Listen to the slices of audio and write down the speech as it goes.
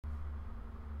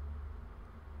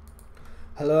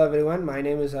Hello everyone, my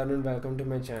name is Arun. Welcome to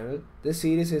my channel. This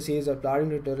series is a series of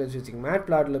plotting tutorials using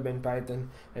Matplotlib and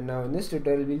Python, and now in this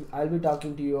tutorial I'll be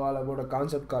talking to you all about a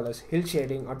concept called as hill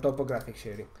shading or topographic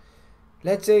shading.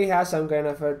 Let's say you have some kind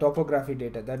of a topography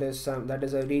data, that is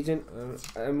a region,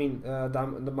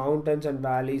 the mountains and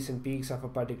valleys and peaks of a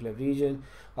particular region,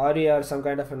 or you are some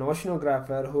kind of an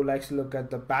oceanographer who likes to look at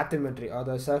the bathymetry or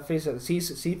the surface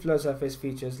seafloor surface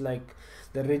features like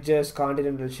the ridges,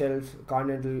 continental shelves,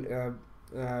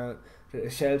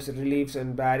 reliefs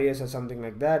and barriers or something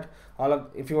like that.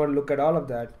 If you want to look at all of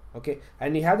that, okay,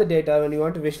 and you have the data and you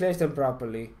want to visualize them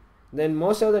properly, then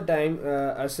most of the time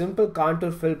a simple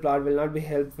contour fill plot will not be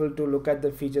helpful to look at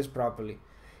the features properly.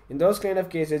 In those kind of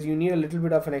cases, you need a little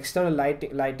bit of an external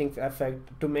lighting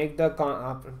effect to make the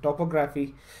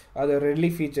topography or the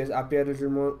relief features appear a little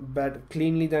more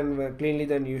cleanly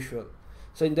than usual.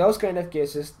 So in those kind of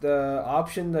cases, the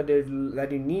option that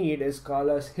you need is called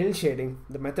as hill shading.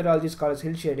 The methodology is called as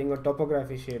hill shading or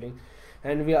topography shading,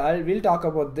 and we'll talk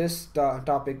about this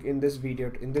topic in this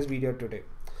video today.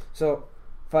 So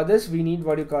for this, we need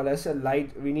what you call as a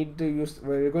light. We're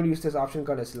going to use this option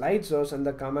called as light source and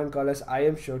the command called as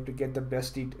ImShow to get the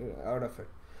best out of it.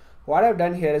 What I've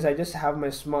done here is I just have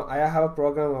I have a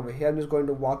program over here. I'm just going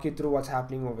to walk you through what's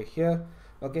happening over here.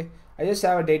 Okay, I just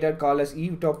have a data called as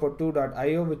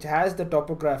etopo2.io, which has the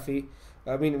topography,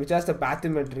 which has the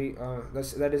bathymetry.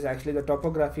 That is actually the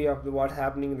topography of what's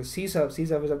happening in the sea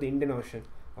surface of the Indian Ocean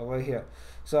over here.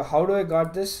 So how do I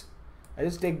got this? I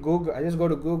just go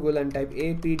to Google and type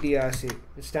APDRC,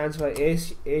 which stands for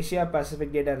Asia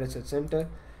Pacific Data Research Center.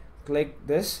 Click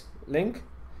this link,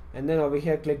 and then over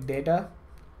here click data,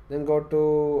 then go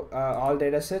to all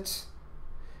data sets,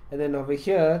 and then over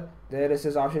here there is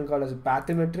this option called as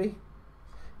bathymetry,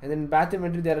 and then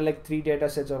bathymetry there are like 3 data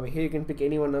sets over here. You can pick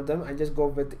any one of them. I just go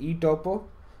with eTopo,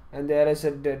 and there is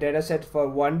a data set for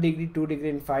 1 degree, 2 degree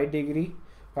and 5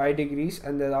 degrees,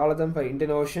 and then all of them for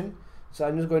Indian Ocean. So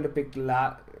I'm just going to pick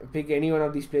any one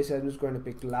of these places. I'm just going to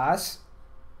pick LAS.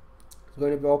 It's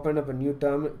going to open up a new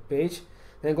term page.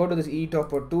 Then go to this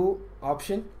eTopo2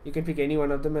 option. You can pick any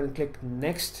one of them and click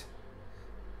next.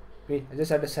 I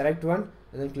just have to select one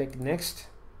and then click next.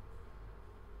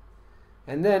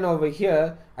 And then over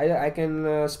here I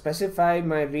can specify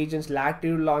my region's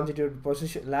latitude, longitude,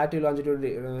 position,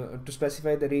 to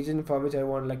specify the region for which I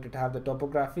want to have the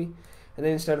topography. And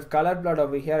then instead of color plot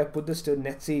over here, I put this to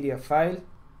netcdf file,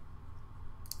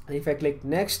 and if I click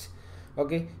next,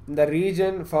 okay, the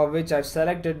region for which I've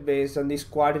selected based on these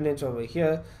coordinates over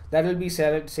here, that will be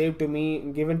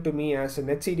given to me as a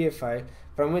netcdf file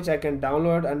from which I can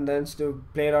download and then to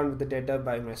play around with the data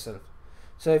by myself.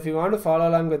 So if you want to follow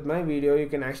along with my video, you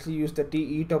can actually use the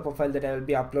eTopo file that I will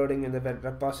be uploading in the web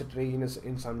repository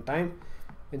in some time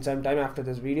after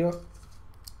this video.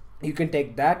 You can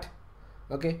take that,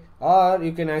 okay, or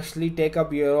you can actually take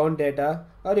up your own data,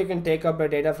 or you can take up a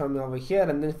data from over here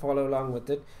and then follow along with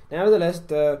it. Nevertheless,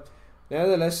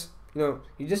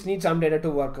 you just need some data to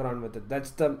work around with it.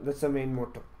 That's the main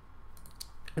motto.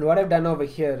 And what I've done over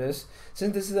here is,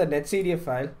 since this is a netcdf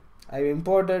file, I've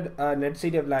imported a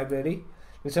netcdf library,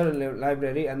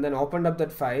 and then opened up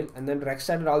that file and then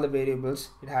extracted all the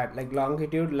variables. It had like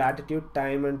longitude, latitude,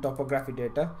 time and topography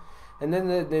data. And then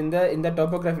in the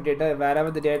topography data,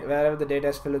 wherever the data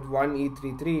is filled with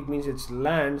 1E33, it means it's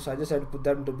land. So I just have to put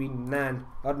them to be nan,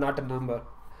 or not a number,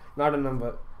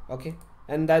 okay.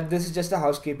 And this is just the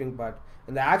housekeeping part,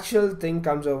 and the actual thing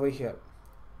comes over here,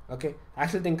 okay.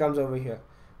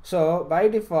 So by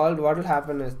default, what will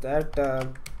happen is that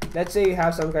let's say you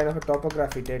have some kind of a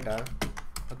topography data,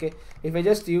 okay. If I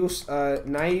just use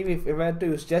naive, if I were to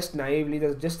use just naively,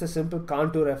 there's just a simple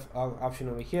contour option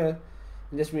over here.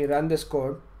 Just me run this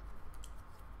code,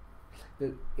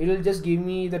 it will just give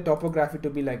me the topography to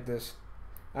be like this.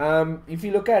 If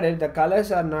you look at it, the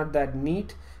colors are not that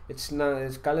neat.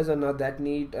 Colors are not that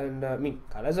neat, and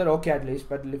colors are okay at least,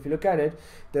 but if you look at it,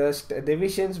 the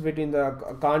divisions between the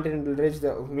continental ridge,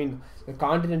 the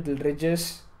continental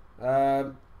ridges,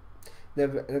 the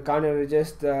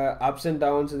ups and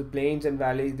downs, the plains and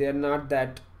valleys, they are not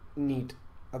that neat.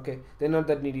 Okay, they're not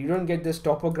that neat. You don't get this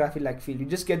topography like feel. You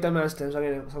just get them as some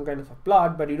kind of a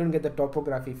plot, but you don't get the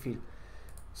topography feel.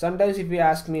 Sometimes if you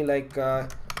ask me, like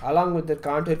along with the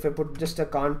contour, if I put just a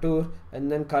contour and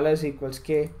then colors equals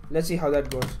k, let's see how that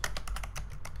goes.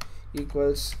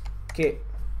 Equals k.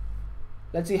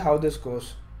 Let's see how this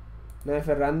goes. Now if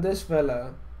I run this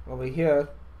fella over here,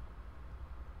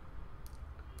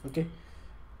 okay,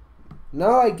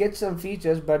 Now I get some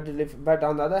features, but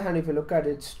on the other hand, if you look at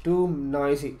it, it's too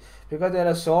noisy because there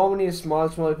are so many small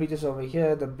features over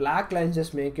here. The black lines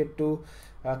just make it too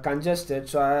congested.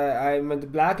 So the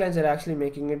black lines are actually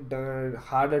making it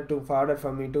harder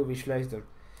for me to visualize them.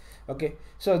 Okay,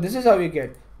 so this is how you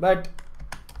get. But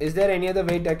is there any other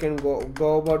way I can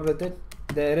go about with it?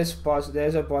 There is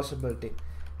a possibility.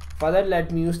 For that,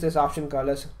 let me use this option called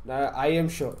as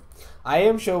IAmShow.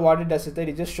 IAmShow, what it does is that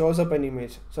it just shows up an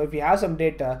image. So if you have some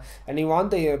data and you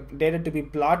want the data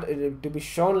to be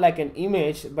shown like an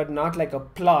image, but not like a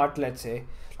plot, let's say,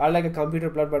 or like a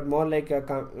computer plot, but more like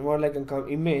an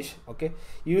image. Okay,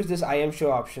 use this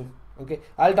IAmShow option. Okay,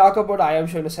 I'll talk about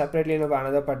IAmShow separately in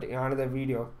another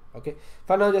video. Okay,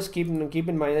 for now, just keep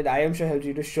in mind that IAmShow helps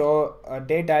you to show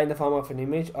data in the form of an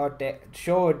image or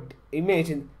show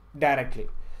image directly.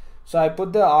 So I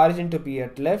put the origin to be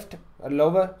at left or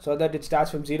lower, so that it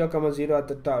starts from 0, 0 at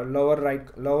the top,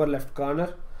 lower left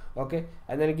corner. Okay,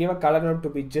 and then give a color map to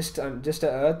be just a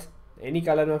earth. Any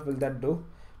color map will that do.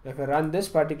 If I run this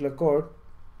particular code,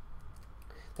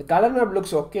 the color map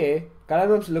looks okay.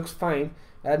 Color maps looks fine,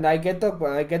 and I get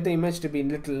the image to be a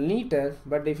little neater.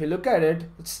 But if you look at it,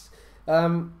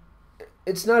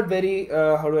 it's not very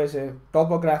how do I say,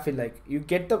 topography like. You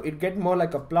get more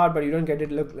like a plot, but you don't get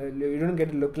it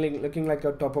looking like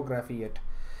a topography yet.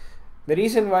 The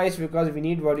reason why is because we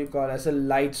need what you call as a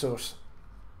light source.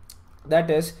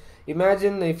 That is,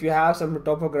 imagine if you have some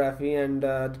topography and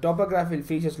the topographical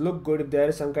features look good if there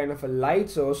is some kind of a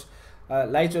light source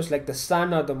like the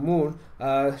sun or the moon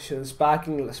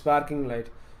sparking light.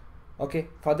 Okay,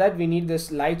 for that we need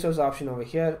this light source option over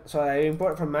here. So I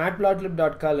import from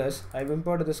matplotlib.colors. I've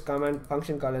imported this command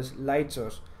function called as light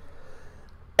source.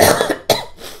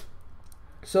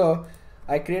 So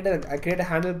I create a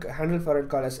handle for it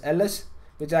called as ls,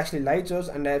 which is actually light source,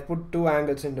 and I put two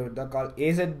angles into it. They're called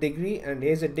AZ degree and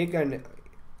AZ dig and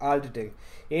alt dig.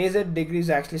 AZ degrees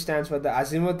actually stands for the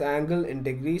azimuth angle in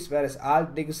degrees, whereas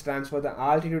alt dig stands for the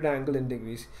altitude angle in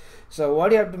degrees. So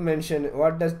what you have to mention,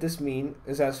 what does this mean,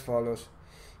 is as follows.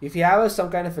 If you have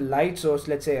some kind of a light source,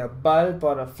 let's say a bulb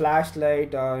or a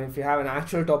flashlight, or if you have an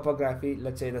actual topography,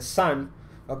 let's say the sun,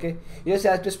 okay, you just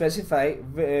have to specify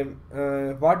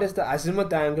what is the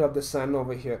azimuth angle of the sun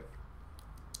over here.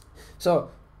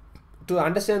 So to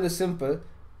understand this simple,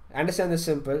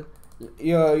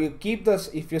 you keep this.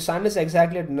 If your sun is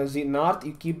exactly at north,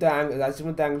 you keep the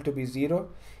azimuth angle to be 0.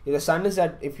 If your sun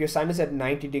is at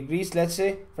 90 degrees, let's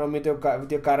say, from with your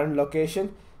current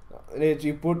location,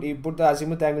 you put the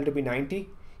azimuth angle to be 90.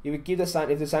 You will keep the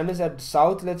sun. If the sun is at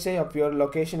south, let's say, of your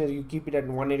location, you keep it at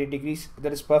 180 degrees.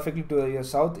 That is perfectly to your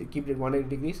south. You keep it at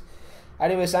 180 degrees.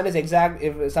 And if the sun is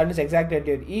exactly at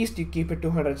your east, you keep it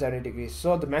 270 degrees.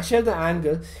 So to measure the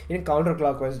angle in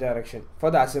counterclockwise direction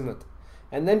for the azimuth.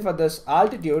 And then for this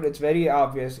altitude, it's very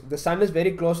obvious. If the sun is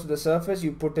very close to the surface,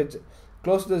 you put it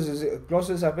close to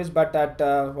the surface, but at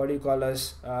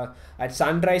at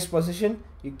sunrise position,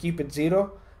 you keep it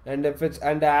 0. And if it's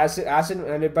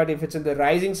but if it's in the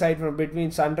rising side from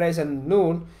between sunrise and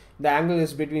noon, the angle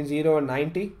is between 0 and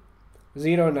 90.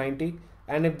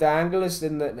 And if the angle is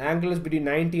between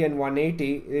 90 and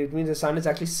 180, it means the sun is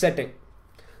actually setting.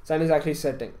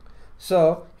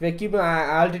 So if I keep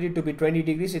altitude to be 20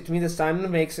 degrees, it means the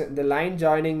sun makes the line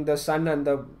joining the sun and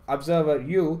the observer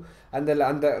U, and the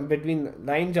angle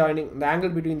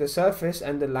between the surface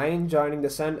and the line joining the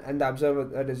sun and the observer,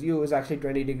 that is U, is actually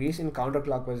 20 degrees in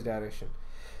counterclockwise direction.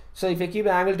 So if I keep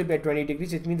the angle to be at 20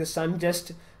 degrees, it means the sun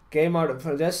just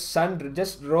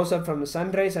rose up from the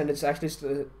sunrise, and it's actually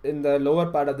in the lower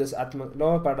part of the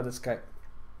sky.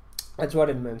 That's what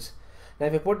it means. Now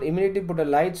if I immediately put a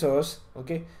light source,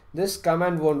 okay, this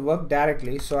command won't work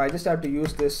directly, so I just have to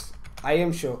use this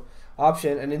IAmShow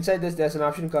option, and inside this there's an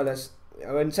option called as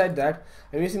inside that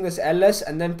I'm using this ls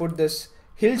and then put this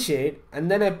hillshade, and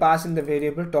then I pass in the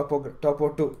variable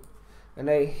topo2, and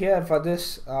here for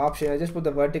this option I just put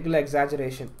the vertical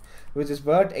exaggeration, which is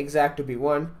vert exact to be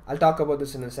 1. I'll talk about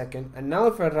this in a second. And now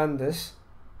if I run this,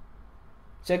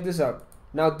 check this out.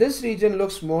 Now this region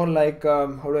looks more like how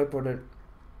do I put it?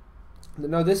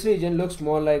 Now this region looks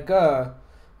more like a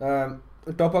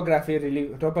topographic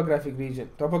region.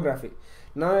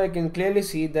 Now I can clearly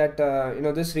see that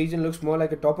this region looks more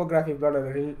like a topography plot or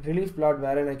a relief plot,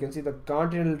 wherein I can see the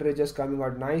continental ridges coming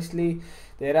out nicely.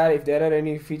 If there are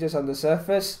any features on the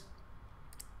surface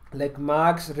like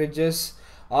marks, ridges,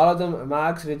 all of them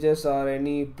marks, ridges, or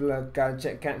any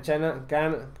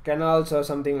canals or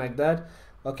something like that,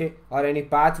 okay, or any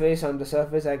pathways on the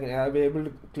surface, I'll be able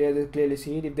to clearly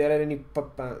see it. If there are any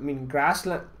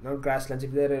grassland, not grasslands,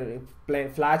 if there are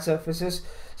flat surfaces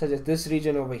such as this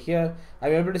region over here,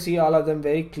 I'm able to see all of them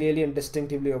very clearly and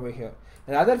distinctively over here.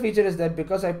 Another feature is that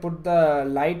because I put the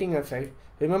lighting effect,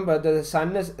 remember the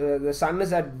sun is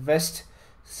at west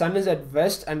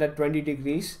and at 20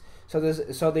 degrees. So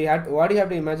what you have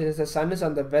to imagine is the sun is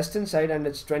on the western side and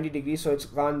it's 20 degrees, so it's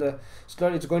going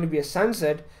to be a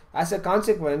sunset. As a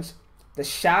consequence, the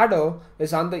shadow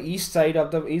is on the east side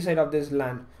of this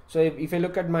land. So if you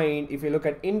look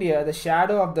at India, the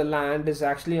shadow of the land is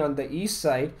actually on the east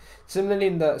side.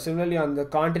 Similarly on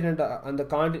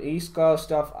the east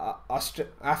coast of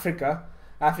Africa,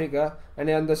 and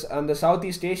on the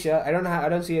Southeast Asia, I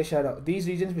don't see a shadow. These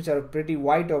regions which are pretty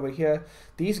white over here,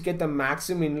 these get the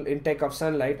maximum intake of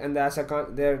sunlight, and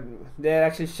they're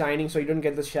actually shining, so you don't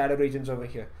get the shadow regions over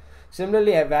here.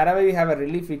 Similarly, wherever we have a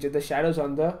relief feature, the shadows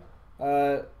on the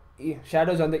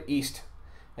east.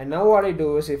 And now what I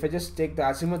do is, if I just take the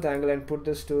azimuth angle and put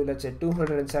this to, let's say,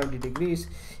 270 degrees,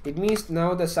 it means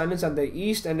now the sun is on the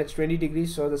east and it's 20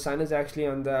 degrees, so the sun is actually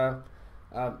on the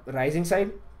rising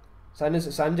side. Sun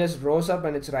just rose up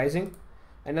and it's rising,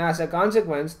 and as a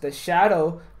consequence, the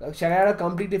shadow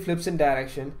completely flips in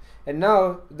direction. And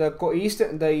now the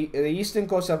eastern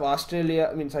coast of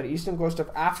eastern coast of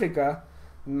Africa,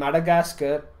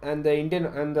 Madagascar, and the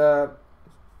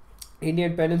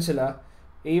Indian Peninsula,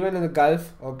 even in the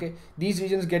Gulf, okay, these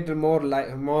regions get more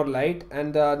light,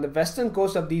 and the western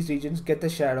coast of these regions get the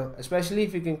shadow. Especially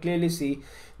if you can clearly see,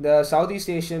 the Southeast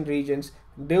Asian regions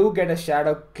do get a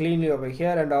shadow cleanly over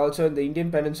here, and also in the Indian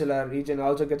Peninsula region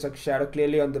also gets a shadow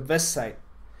clearly on the west side.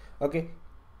 Okay,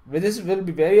 this will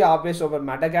be very obvious over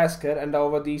Madagascar and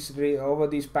over these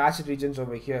patched regions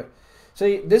over here.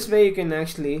 So this way you can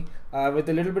actually, with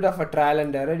a little bit of a trial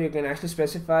and error, you can actually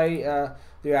specify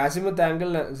your azimuth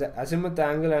angle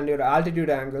and your altitude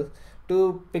angle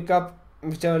to pick up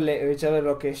whichever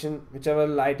location, whichever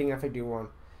lighting effect you want.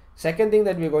 Second thing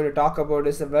that we're going to talk about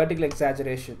is the vertical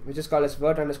exaggeration, which is called as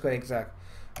vert_exag.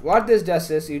 What this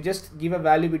does is, you just give a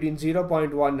value between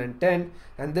 0.1 and 10,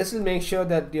 and this will make sure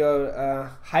that your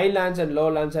highlands and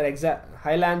lowlands are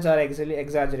actually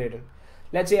exaggerated.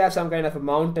 Let's say you have some kind of a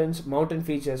mountain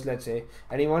features, let's say,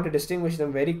 and you want to distinguish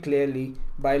them very clearly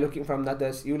by looking from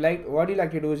others. What you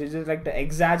like to do is, you just like to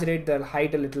exaggerate the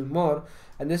height a little more,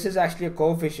 and this is actually a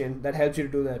coefficient that helps you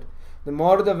to do that. The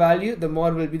more the value, the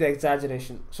more will be the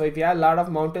exaggeration. So if you have a lot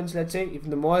of mountains, let's say, if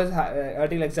the more is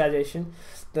vertical exaggeration,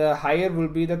 the higher will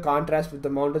be the contrast with the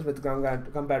mountains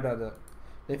compared to other.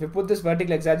 If you put this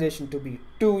vertical exaggeration to be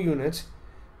 2 units,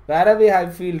 wherever I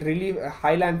feel really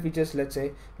highland features, let's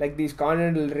say, like these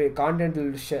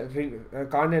continental shelves,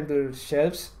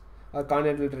 or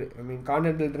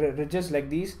continental ridges like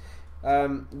these,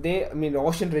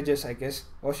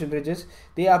 ocean ridges,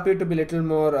 they appear to be a little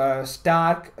more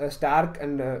stark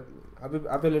and appear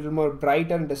a little more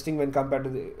brighter and distinct when compared to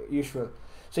the usual.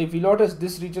 So if you notice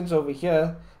these regions over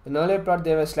here, in earlier plot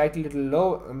they were slightly little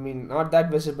low, not that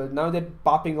visible. Now they're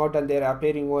popping out and they're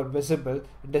appearing more visible,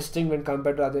 distinct when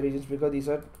compared to other regions, because these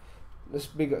are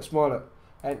smaller.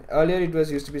 And earlier it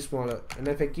used to be smaller. And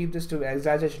if I keep this to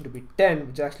exaggeration to be 10,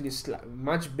 which actually is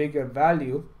much bigger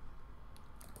value,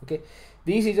 okay,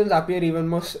 these regions appear even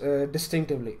more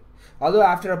distinctively. Although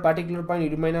after a particular point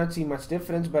you might not see much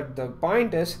difference, but the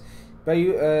point is,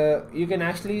 you can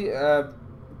actually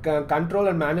control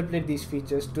and manipulate these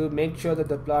features to make sure that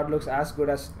the plot looks as good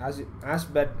as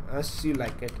you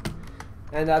like it.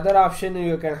 And the other option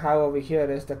you can have over here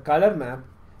is the color map.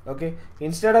 Okay,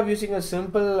 instead of using a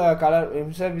simple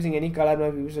instead of using any color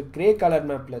map, you use a gray color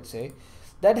map, let's say.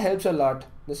 That helps a lot,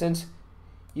 in the sense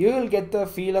you will get the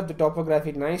feel of the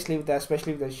topography nicely,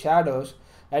 especially with the shadows.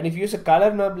 And if you use a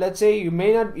color map, let's say, you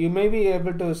may be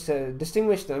able to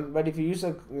distinguish them, but if you use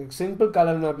a simple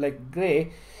color map like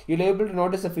gray, you'll be able to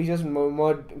notice the features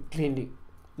more cleanly.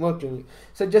 So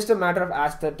just a matter of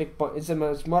aesthetic point.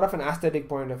 It's more of an aesthetic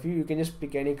point of view. You can just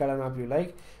pick any color map you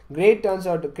like. Gray turns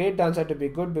out to be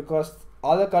good, because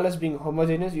all the colors being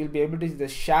homogeneous, you'll be able to see the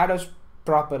shadows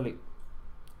properly.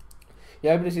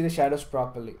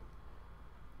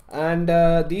 And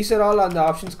these are all on the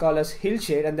options called as hill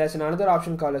shade, and there's another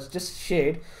option called as just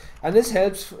shade, and this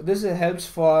helps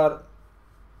for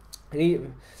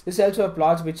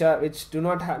plots which do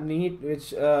not have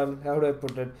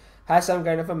has some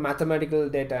kind of a mathematical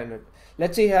data in it.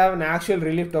 let's say you have an actual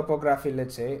relief topography,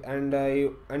 let's say, and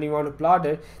you want to plot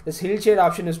it. This hill shade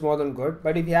option is more than good.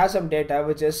 But if you have some data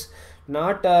which is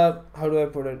not how do I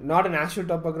put it, not an actual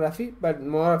topography, but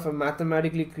more of a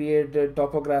mathematically created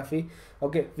topography,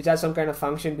 okay, which has some kind of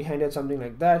function behind it, something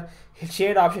like that,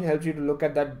 shade option helps you to look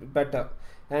at that better.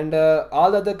 And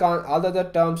all the other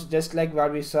terms, just like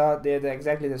what we saw, they're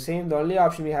exactly the same. The only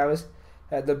option we have is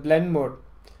the blend mode.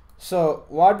 So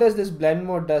what does this blend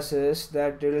mode does is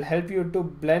that it will help you to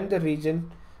blend the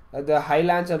region, the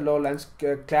highlands and lowlands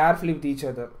carefully with each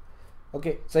other.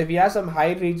 Okay, so if you have some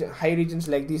high regions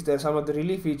like these, there are some of the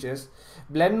relief features.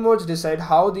 Blend modes decide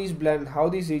how these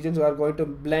regions are going to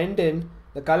blend in.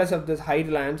 The colors of the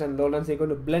highlands and lowlands, they're going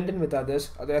to blend in with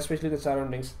others, especially the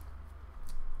surroundings.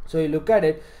 So you look at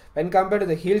it, when compared to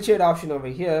the hill shade option over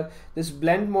here, this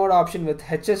blend mode option with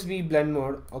HSV blend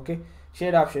mode, okay,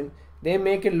 shade option, they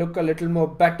make it look a little more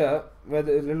better, look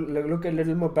a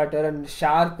little more better and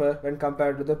sharper when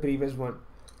compared to the previous one.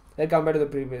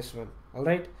 All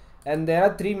right. And there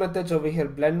are three methods over here,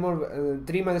 blend mode,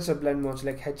 three methods of blend modes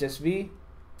like HSV,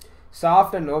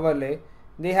 soft and overlay.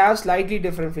 They have slightly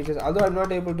different features, although I'm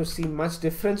not able to see much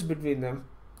difference between them.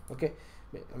 Okay,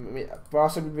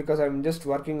 possibly because I'm just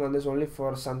working on this only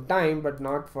for some time, but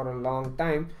not for a long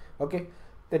time. Okay,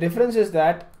 the difference is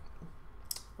that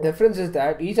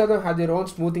each of them have their own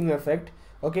smoothing effect.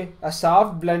 Okay, a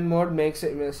soft blend mode makes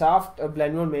it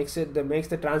makes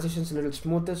the transitions a little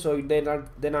smoother, so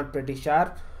they're not pretty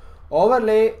sharp.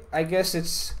 Overlay, I guess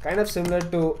it's kind of similar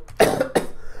to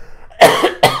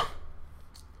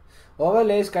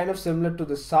overlay is kind of similar to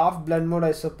the soft blend mode,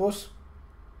 I suppose.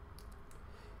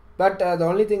 But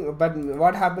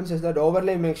what happens is that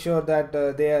overlay makes sure that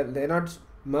they're not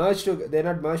merged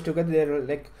together. They're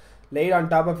like laid on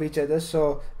top of each other.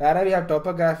 So wherever we have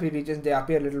topography regions, they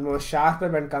appear a little more sharper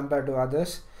when compared to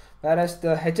others. Whereas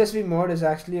the HSV mode is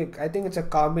actually, I think it's a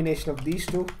combination of these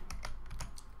two.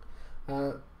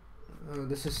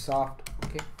 This is soft.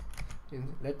 Okay,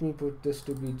 let me put this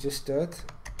to be just earth.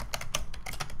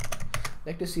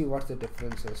 Like to see what the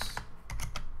difference is.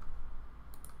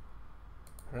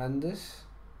 Run this.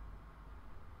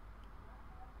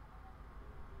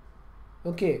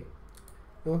 Okay.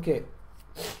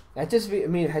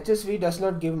 HSV does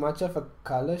not give much of a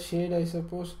color shade, I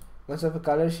suppose.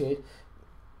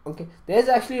 Okay, there's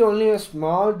actually only a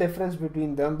small difference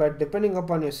between them, but depending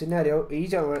upon your scenario,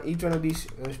 each one of these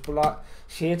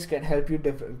shades can help you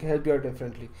out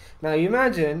differently. Now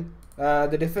imagine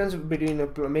the difference between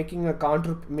making a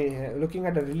contour, looking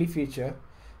at a relief feature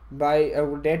by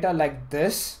data like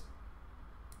this,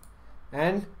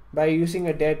 and by using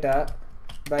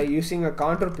a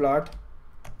contour plot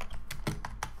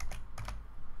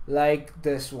like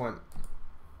this one.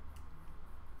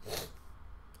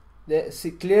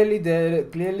 Clearly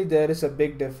there is a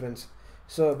big difference.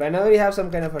 So whenever you have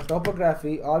some kind of a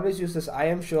topography, always use this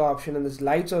IM show option and this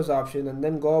light source option, and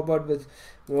then go about with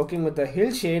working with the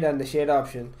hill shade and the shade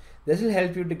option. This will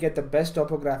help you to get the best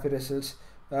topography results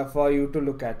for you to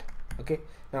look at. Okay,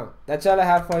 now that's all I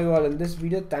have for you all in this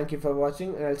video. Thank you for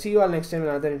watching, and I'll see you all next time in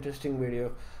another interesting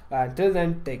video. Until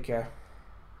then, take care.